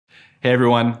Hey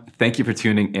everyone, thank you for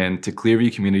tuning in to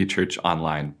Clearview Community Church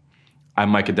Online. I'm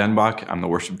Micah Denbach, I'm the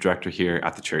worship director here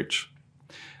at the church.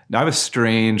 Now I have a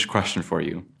strange question for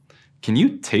you. Can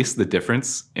you taste the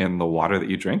difference in the water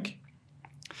that you drink?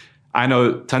 I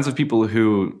know tons of people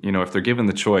who, if they're given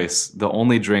the choice, they'll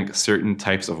only drink certain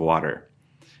types of water.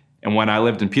 And when I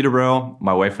lived in Peterborough,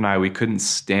 my wife and I, we couldn't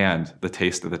stand the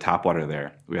taste of the tap water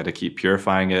there. We had to keep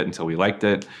purifying it until we liked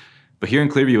it. But here in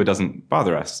Clearview, it doesn't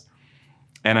bother us.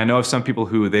 And I know of some people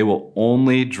who they will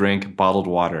only drink bottled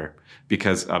water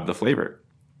because of the flavor.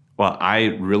 Well,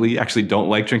 I really actually don't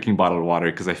like drinking bottled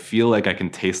water because I feel like I can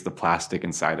taste the plastic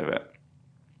inside of it.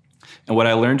 And what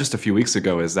I learned just a few weeks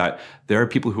ago is that there are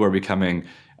people who are becoming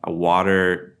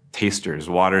water tasters,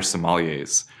 water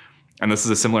sommeliers. And this is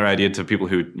a similar idea to people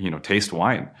who, taste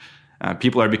wine.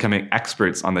 People are becoming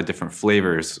experts on the different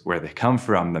flavors, where they come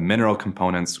from, the mineral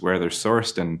components, where they're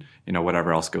sourced, and,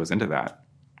 whatever else goes into that.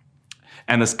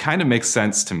 And this kind of makes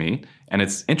sense to me. And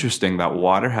it's interesting that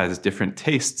water has different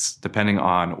tastes depending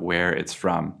on where it's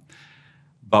from.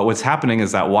 But what's happening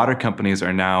is that water companies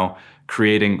are now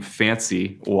creating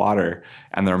fancy water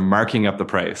and they're marking up the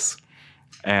price.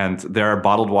 And there are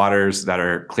bottled waters that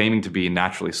are claiming to be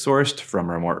naturally sourced from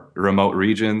remote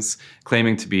regions,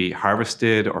 claiming to be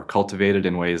harvested or cultivated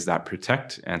in ways that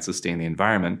protect and sustain the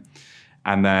environment.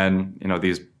 And then,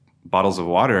 these bottles of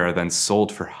water are then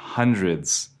sold for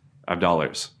hundreds of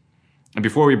dollars. And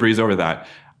before we breeze over that,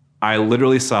 I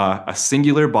literally saw a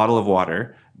singular bottle of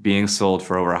water being sold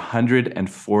for over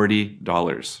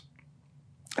 $140.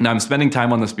 And I'm spending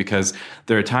time on this because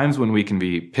there are times when we can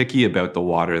be picky about the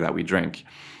water that we drink.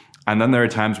 And then there are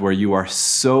times where you are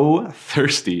so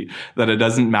thirsty that it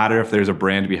doesn't matter if there's a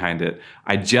brand behind it.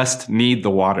 I just need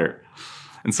the water.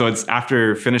 And so it's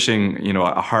after finishing,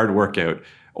 a hard workout,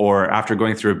 or after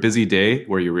going through a busy day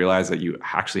where you realize that you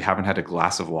actually haven't had a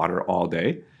glass of water all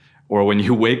day, or when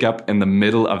you wake up in the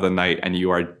middle of the night and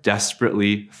you are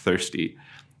desperately thirsty,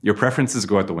 your preferences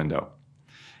go out the window.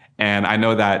 And I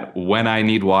know that when I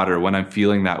need water, when I'm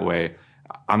feeling that way,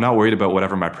 I'm not worried about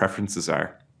whatever my preferences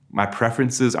are. My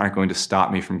preferences aren't going to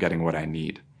stop me from getting what I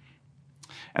need.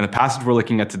 And the passage we're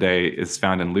looking at today is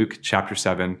found in Luke chapter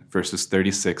 7, verses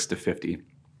 36 to 50.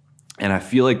 And I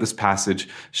feel like this passage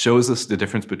shows us the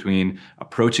difference between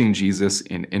approaching Jesus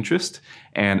in interest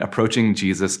and approaching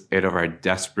Jesus out of our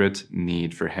desperate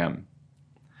need for him.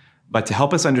 But to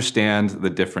help us understand the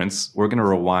difference, we're going to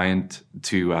rewind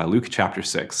to Luke chapter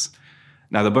 6.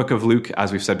 Now, the book of Luke,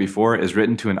 as we've said before, is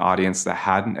written to an audience that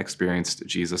hadn't experienced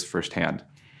Jesus firsthand.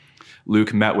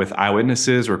 Luke met with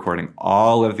eyewitnesses, recording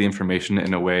all of the information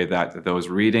in a way that those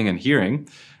reading and hearing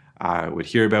would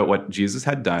hear about what Jesus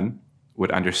had done,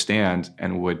 would understand,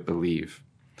 and would believe.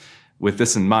 With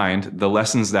this in mind, the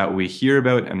lessons that we hear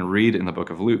about and read in the book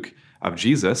of Luke of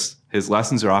Jesus, his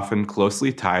lessons are often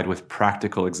closely tied with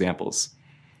practical examples.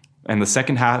 In the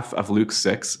second half of Luke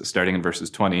 6, starting in verses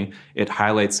 20, it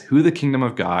highlights who the kingdom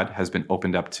of God has been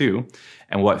opened up to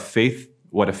and what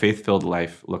a faith-filled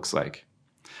life looks like.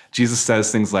 Jesus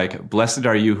says things like, "Blessed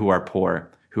are you who are poor,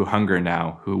 who hunger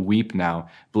now, who weep now.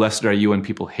 Blessed are you when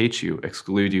people hate you,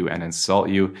 exclude you, and insult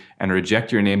you, and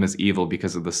reject your name as evil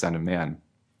because of the Son of Man."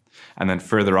 And then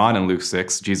further on in Luke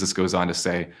 6, Jesus goes on to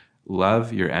say,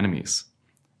 "Love your enemies.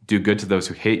 Do good to those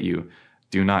who hate you.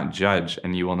 Do not judge,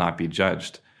 and you will not be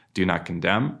judged. Do not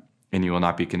condemn, and you will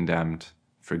not be condemned.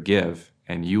 Forgive,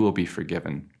 and you will be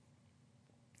forgiven."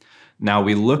 Now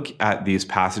we look at these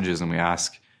passages and we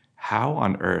ask, how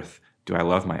on earth do I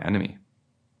love my enemy?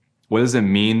 What does it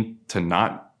mean to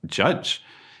not judge?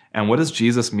 And what does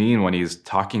Jesus mean when he's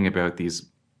talking about these,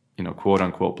 quote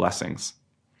unquote blessings?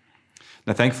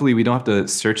 Now, thankfully, we don't have to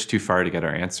search too far to get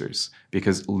our answers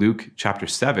because Luke chapter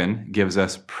 7 gives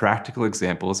us practical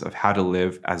examples of how to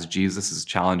live as Jesus is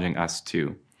challenging us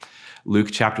to. Luke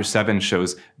chapter 7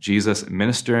 shows Jesus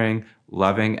ministering,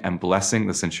 loving, and blessing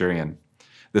the centurion.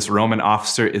 This Roman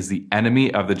officer is the enemy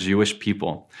of the Jewish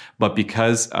people, but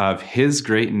because of his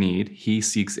great need, he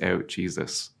seeks out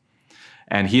Jesus.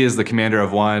 And he is the commander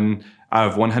of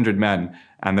 100 men,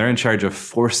 and they're in charge of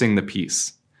forcing the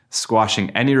peace, squashing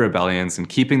any rebellions, and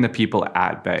keeping the people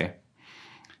at bay.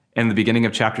 In the beginning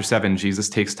of chapter 7, Jesus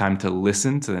takes time to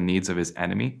listen to the needs of his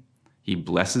enemy. He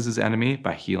blesses his enemy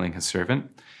by healing his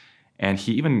servant. And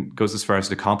he even goes as far as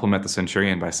to compliment the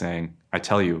centurion by saying, "I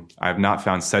tell you, I have not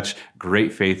found such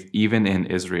great faith even in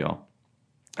Israel."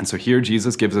 And so here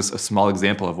Jesus gives us a small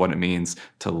example of what it means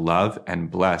to love and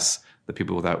bless the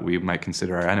people that we might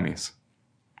consider our enemies.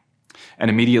 And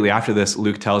immediately after this,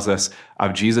 Luke tells us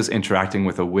of Jesus interacting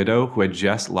with a widow who had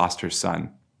just lost her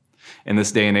son. In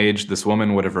this day and age, this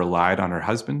woman would have relied on her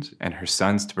husband and her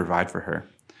sons to provide for her.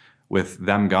 With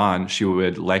them gone, she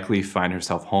would likely find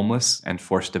herself homeless and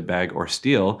forced to beg or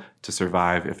steal to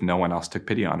survive if no one else took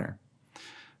pity on her.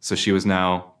 So she was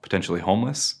now potentially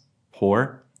homeless,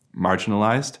 poor,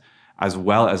 marginalized, as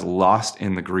well as lost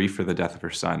in the grief for the death of her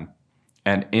son.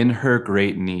 And in her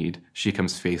great need, she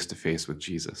comes face to face with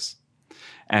Jesus.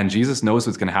 And Jesus knows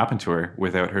what's going to happen to her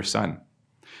without her son.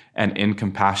 And in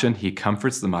compassion, he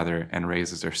comforts the mother and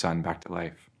raises her son back to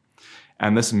life.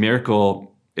 And this miracle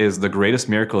is the greatest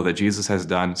miracle that Jesus has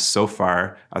done so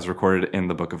far, as recorded in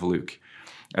the book of Luke,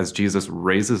 as Jesus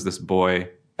raises this boy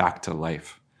back to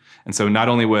life. And so not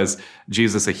only was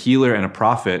Jesus a healer and a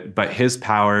prophet, but his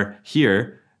power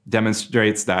here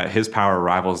demonstrates that his power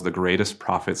rivals the greatest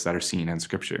prophets that are seen in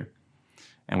Scripture.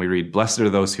 And we read, "Blessed are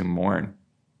those who mourn,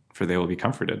 for they will be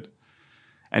comforted."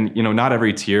 And, not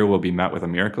every tear will be met with a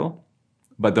miracle,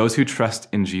 but those who trust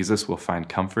in Jesus will find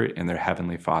comfort in their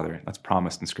heavenly Father. That's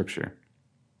promised in Scripture.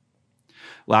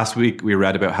 Last week, we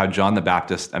read about how John the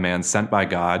Baptist, a man sent by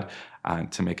God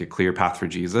to make a clear path for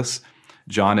Jesus,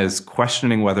 John is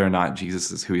questioning whether or not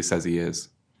Jesus is who he says he is.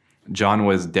 John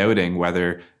was doubting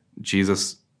whether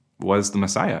Jesus was the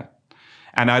Messiah.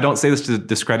 And I don't say this to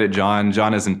discredit John.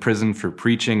 John is in prison for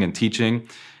preaching and teaching,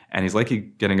 and he's likely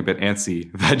getting a bit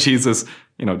antsy that Jesus,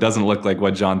 doesn't look like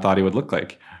what John thought he would look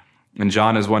like. And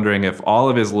John is wondering if all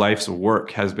of his life's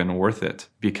work has been worth it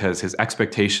because his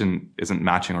expectation isn't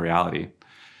matching reality.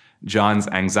 John's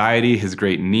anxiety, his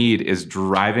great need, is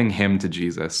driving him to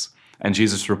Jesus. And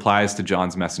Jesus replies to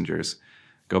John's messengers,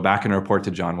 "Go back and report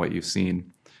to John what you've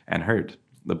seen and heard.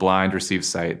 The blind receive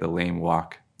sight, the lame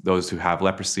walk. Those who have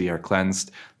leprosy are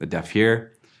cleansed, the deaf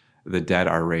hear, the dead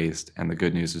are raised, and the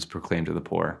good news is proclaimed to the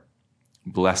poor.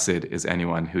 Blessed is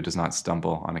anyone who does not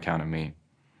stumble on account of me."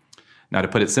 Now, to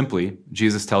put it simply,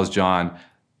 Jesus tells John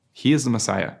he is the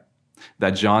Messiah,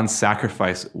 that John's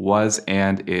sacrifice was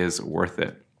and is worth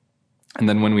it. And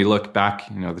then when we look back,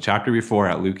 the chapter before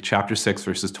at Luke chapter 6,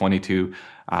 verses 22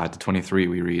 to 23,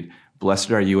 we read,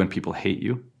 "Blessed are you when people hate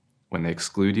you, when they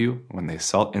exclude you, when they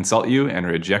insult you and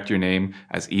reject your name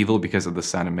as evil because of the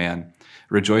Son of Man.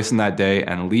 Rejoice in that day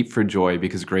and leap for joy,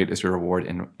 because great is your reward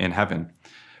in heaven.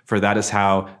 For that is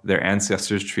how their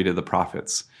ancestors treated the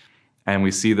prophets." And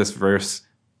we see this verse,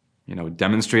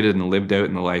 demonstrated and lived out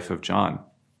in the life of John.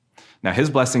 Now,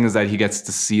 his blessing is that he gets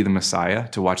to see the Messiah,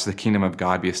 to watch the kingdom of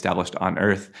God be established on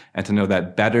earth, and to know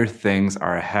that better things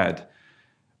are ahead,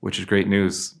 which is great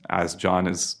news as John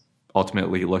is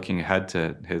ultimately looking ahead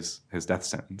to his death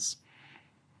sentence.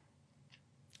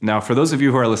 Now, for those of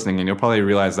you who are listening, and you'll probably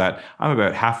realize that I'm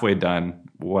about halfway done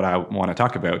what I want to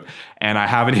talk about, and I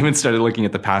haven't even started looking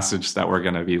at the passage that we're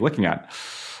going to be looking at.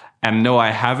 And no,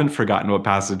 I haven't forgotten what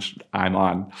passage I'm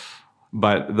on.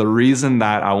 But the reason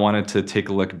that I wanted to take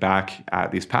a look back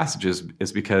at these passages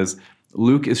is because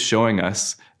Luke is showing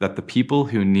us that the people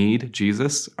who need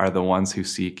Jesus are the ones who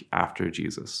seek after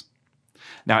Jesus.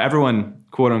 Now, everyone,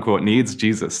 quote unquote, needs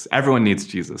Jesus. Everyone needs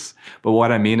Jesus. But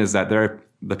what I mean is that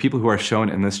the people who are shown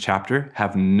in this chapter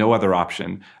have no other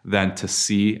option than to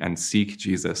see and seek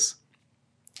Jesus.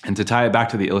 And to tie it back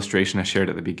to the illustration I shared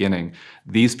at the beginning,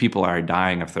 these people are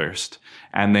dying of thirst,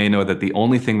 and they know that the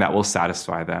only thing that will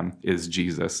satisfy them is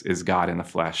Jesus, is God in the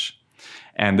flesh.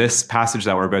 And this passage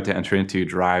that we're about to enter into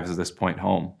drives this point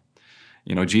home.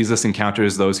 Jesus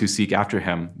encounters those who seek after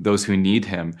him, those who need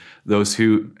him,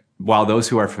 while those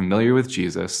who are familiar with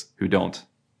Jesus, who don't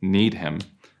need him,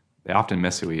 they often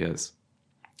miss who he is.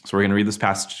 So we're going to read this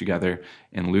passage together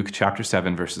in Luke chapter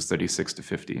 7, verses 36 to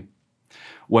 50.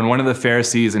 When one of the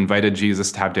Pharisees invited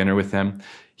Jesus to have dinner with him,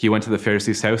 he went to the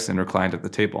Pharisee's house and reclined at the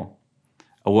table.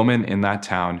 A woman in that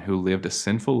town who lived a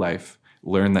sinful life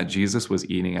learned that Jesus was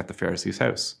eating at the Pharisee's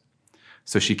house.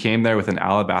 So she came there with an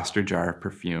alabaster jar of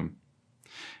perfume.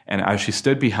 And as she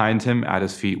stood behind him at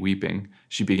his feet weeping,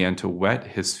 she began to wet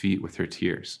his feet with her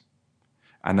tears.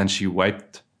 And then she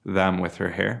wiped them with her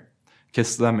hair,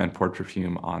 kissed them, and poured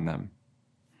perfume on them.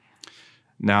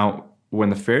 Now,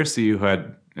 when the Pharisee who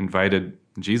had invited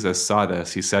Jesus saw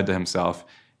this, he said to himself,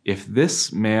 "If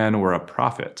this man were a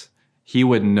prophet, he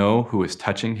would know who is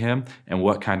touching him and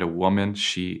what kind of woman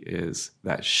she is,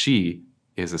 that she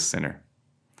is a sinner."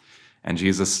 And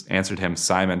Jesus answered him,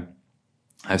 "Simon,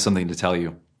 I have something to tell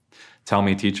you." "Tell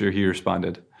me, teacher," he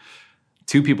responded.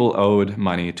 2 people owed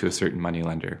money to a certain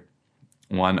moneylender.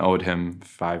 One owed him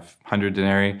 500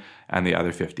 denarii and the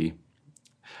other 50.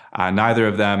 Neither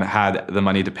of them had the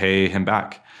money to pay him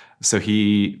back, so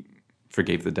he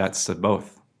forgave the debts of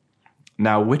both.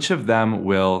 "Now, which of them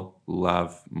will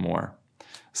love more?"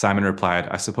 Simon replied,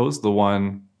 "I suppose the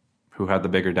one who had the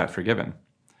bigger debt forgiven."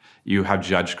 "You have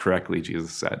judged correctly,"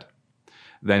 Jesus said.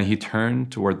 Then he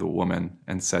turned toward the woman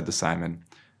and said to Simon,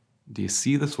 Do you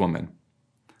see this woman?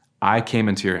 I came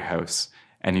into your house,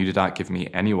 and you did not give me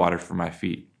any water for my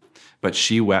feet, but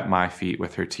she wet my feet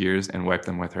with her tears and wiped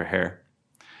them with her hair.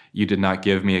 You did not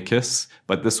give me a kiss,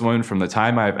 but this woman from the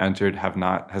time I have entered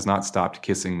has not stopped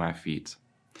kissing my feet.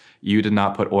 You did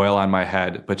not put oil on my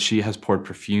head, but she has poured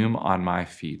perfume on my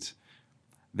feet.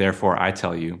 Therefore, I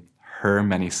tell you, her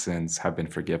many sins have been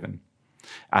forgiven,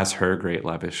 as her great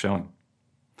love is shown.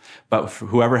 But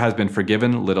whoever has been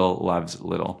forgiven little loves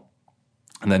little.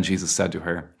 And then Jesus said to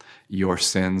her, your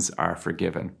sins are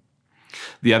forgiven.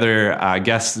 The other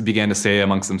guests began to say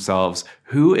amongst themselves,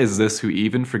 who is this who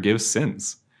even forgives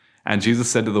sins? And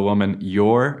Jesus said to the woman,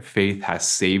 your faith has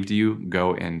saved you.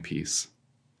 Go in peace.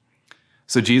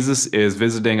 So Jesus is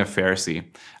visiting a Pharisee,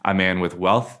 a man with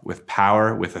wealth, with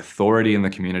power, with authority in the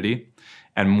community.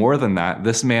 And more than that,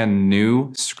 this man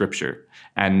knew Scripture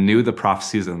and knew the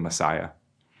prophecies of the Messiah.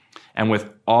 And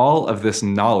with all of this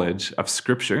knowledge of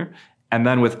Scripture, and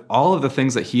then with all of the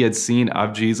things that he had seen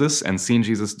of Jesus and seen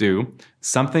Jesus do,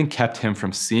 something kept him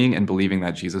from seeing and believing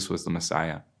that Jesus was the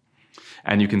Messiah.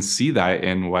 And you can see that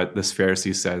in what this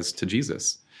Pharisee says to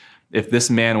Jesus. If this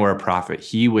man were a prophet,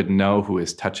 he would know who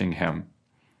is touching him.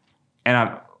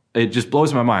 And it just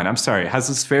blows my mind. I'm sorry. Has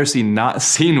this Pharisee not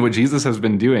seen what Jesus has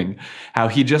been doing? How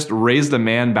he just raised a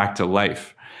man back to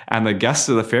life. And the guests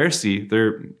of the Pharisee,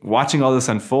 they're watching all this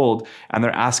unfold, and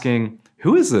they're asking,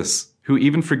 who is this who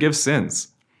even forgives sins?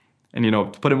 And,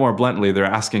 to put it more bluntly, they're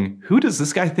asking, who does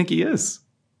this guy think he is?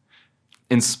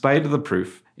 In spite of the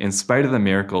proof, in spite of the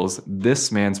miracles,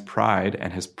 this man's pride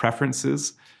and his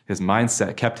preferences, his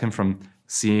mindset kept him from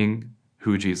seeing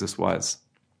who Jesus was.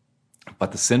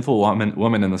 But the sinful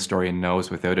woman in the story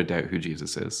knows without a doubt who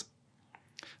Jesus is.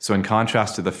 So in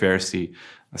contrast to the Pharisee,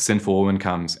 a sinful woman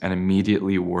comes and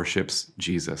immediately worships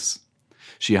Jesus.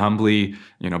 She humbly,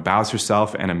 bows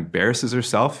herself and embarrasses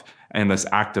herself in this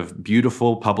act of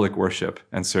beautiful public worship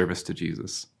and service to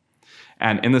Jesus.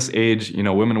 And in this age,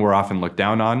 women were often looked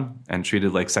down on and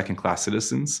treated like second-class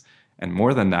citizens. And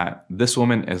more than that, this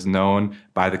woman is known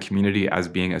by the community as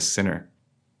being a sinner,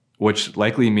 which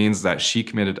likely means that she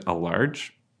committed a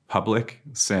large public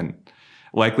sin,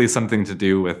 likely something to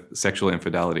do with sexual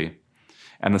infidelity.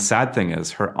 And the sad thing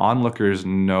is, her onlookers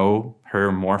know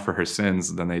her more for her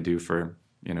sins than they do for,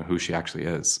 who she actually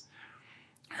is.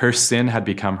 Her sin had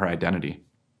become her identity.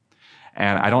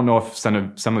 And I don't know if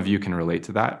some of you can relate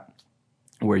to that,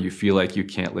 where you feel like you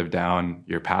can't live down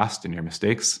your past and your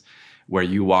mistakes, where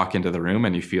you walk into the room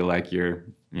and you feel like your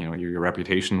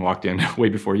reputation walked in way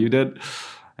before you did,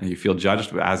 and you feel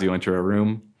judged as you enter a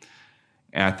room.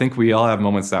 And I think we all have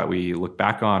moments that we look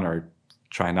back on or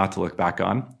try not to look back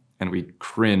on, and we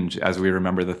cringe as we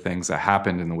remember the things that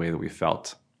happened in the way that we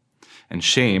felt. And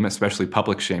shame, especially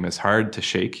public shame, is hard to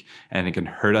shake, and it can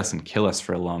hurt us and kill us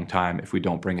for a long time if we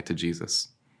don't bring it to Jesus.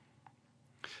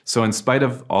 So in spite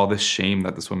of all this shame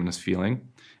that this woman is feeling,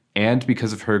 and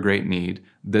because of her great need,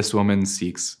 this woman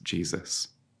seeks Jesus.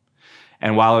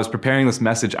 And while I was preparing this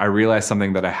message, I realized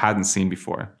something that I hadn't seen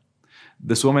before.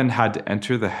 This woman had to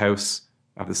enter the house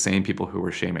of the same people who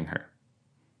were shaming her.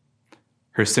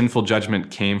 Her sinful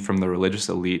judgment came from the religious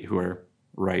elite who are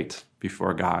right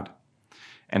before God.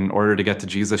 And in order to get to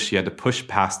Jesus, she had to push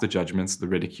past the judgments, the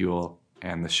ridicule,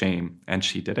 and the shame, and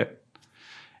she did it.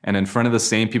 And in front of the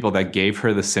same people that gave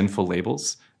her the sinful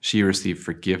labels, she received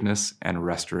forgiveness and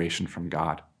restoration from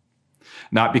God.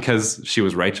 Not because she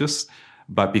was righteous,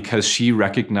 but because she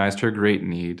recognized her great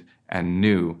need and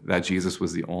knew that Jesus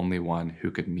was the only one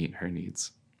who could meet her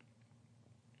needs.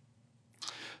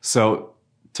 So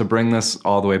to bring this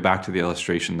all the way back to the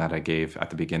illustration that I gave at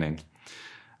the beginning,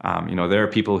 there are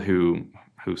people who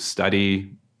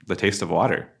study the taste of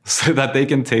water so that they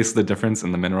can taste the difference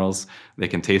in the minerals. They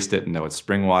can taste it and know it's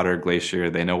spring water, glacier.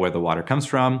 They know where the water comes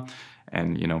from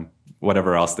and,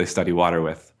 whatever else they study water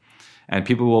with. And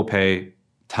people will pay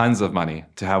tons of money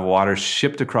to have water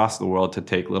shipped across the world to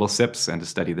take little sips and to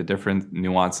study the different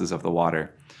nuances of the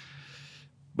water.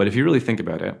 But if you really think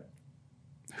about it,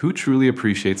 who truly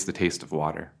appreciates the taste of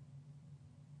water?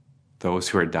 Those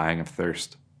who are dying of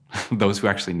thirst, those who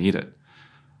actually need it.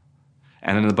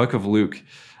 And in the book of Luke,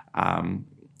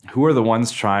 who are the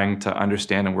ones trying to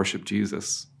understand and worship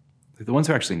Jesus? They're the ones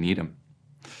who actually need him.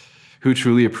 Who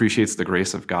truly appreciates the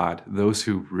grace of God? Those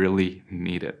who really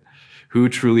need it. Who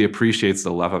truly appreciates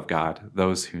the love of God?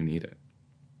 Those who need it.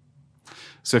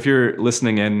 So if you're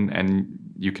listening in and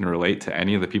you can relate to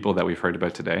any of the people that we've heard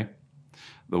about today,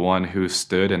 the one who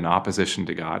stood in opposition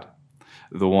to God,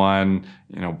 the one,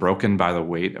 broken by the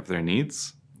weight of their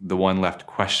needs, the one left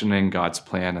questioning God's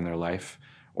plan in their life,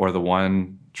 or the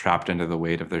one trapped into the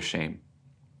weight of their shame,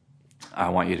 I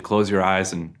want you to close your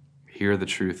eyes and hear the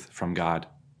truth from God.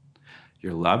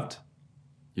 You're loved,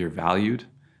 you're valued,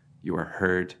 you are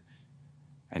heard,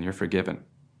 and you're forgiven.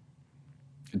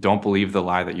 Don't believe the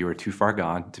lie that you are too far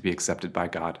gone to be accepted by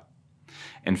God.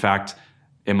 In fact,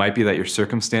 it might be that your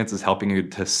circumstance is helping you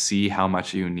to see how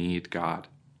much you need God.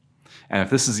 And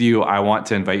if this is you, I want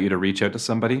to invite you to reach out to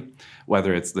somebody,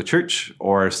 whether it's the church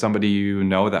or somebody you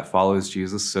know that follows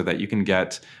Jesus, so that you can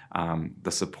get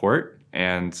the support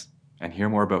and hear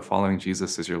more about following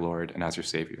Jesus as your Lord and as your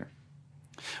Savior.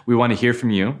 We want to hear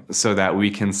from you so that we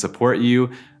can support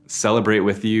you, celebrate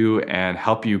with you, and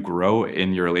help you grow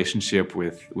in your relationship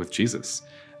with Jesus.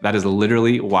 That is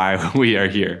literally why we are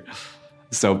here.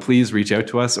 So please reach out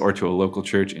to us or to a local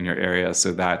church in your area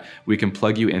so that we can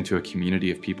plug you into a community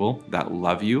of people that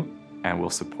love you and will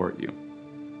support you.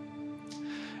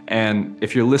 And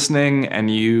if you're listening and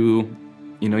you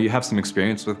have some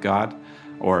experience with God,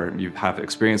 or you have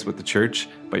experience with the church,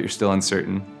 but you're still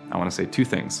uncertain, I want to say two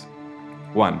things.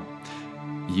 One,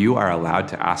 you are allowed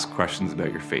to ask questions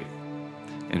about your faith.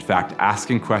 In fact,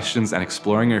 asking questions and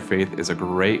exploring your faith is a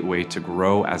great way to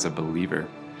grow as a believer.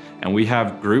 And we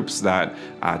have groups that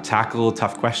tackle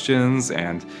tough questions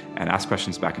and ask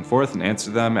questions back and forth and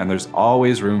answer them, and there's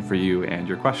always room for you and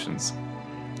your questions.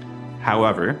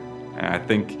 However, and I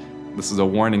think this is a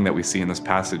warning that we see in this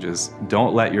passage, is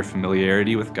don't let your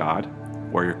familiarity with God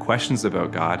or your questions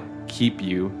about God keep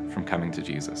you from coming to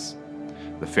Jesus.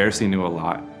 The Pharisee knew a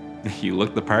lot. He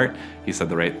looked the part, he said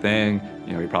the right thing,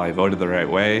 he probably voted the right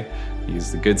way,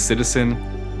 he's a good citizen,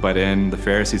 but in the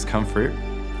Pharisees' comfort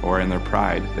or in their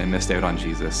pride, they missed out on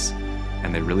Jesus,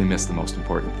 and they really missed the most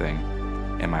important thing.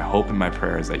 And my hope and my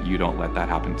prayer is that you don't let that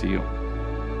happen to you.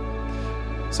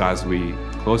 So as we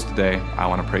close today, I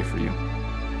want to pray for you.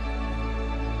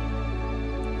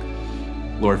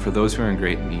 Lord, for those who are in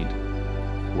great need,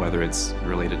 whether it's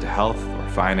related to health or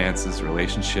finances,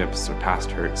 relationships, or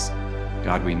past hurts,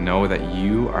 God, we know that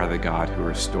you are the God who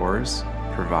restores,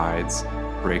 provides,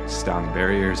 breaks down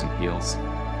barriers, and heals.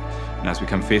 And as we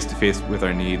come face to face with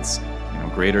our needs,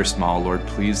 great or small, Lord,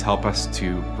 please help us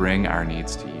to bring our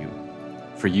needs to you.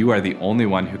 For you are the only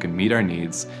one who can meet our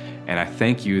needs, and I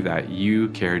thank you that you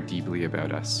care deeply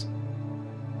about us.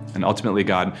 And ultimately,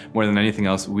 God, more than anything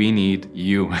else, we need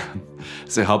you.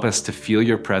 So help us to feel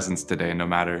your presence today, no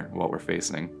matter what we're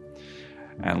facing.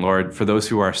 And Lord, for those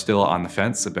who are still on the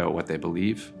fence about what they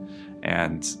believe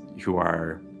and who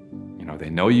are, they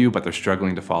know you, but they're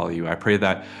struggling to follow you, I pray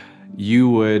that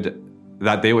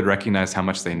they would recognize how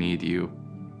much they need you,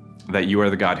 that you are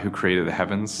the God who created the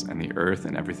heavens and the earth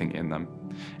and everything in them.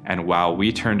 And while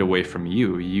we turned away from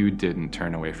you, you didn't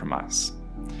turn away from us.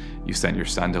 You sent your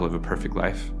Son to live a perfect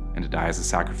life and to die as a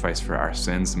sacrifice for our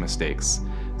sins and mistakes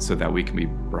so that we can be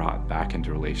brought back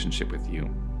into relationship with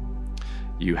you.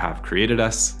 You have created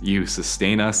us, you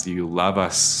sustain us, you love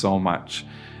us so much.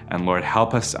 And Lord,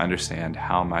 help us to understand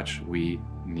how much we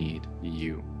need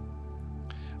you.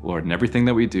 Lord, in everything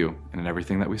that we do and in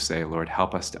everything that we say, Lord,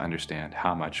 help us to understand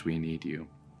how much we need you.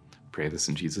 Pray this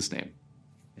in Jesus' name.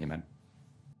 Amen.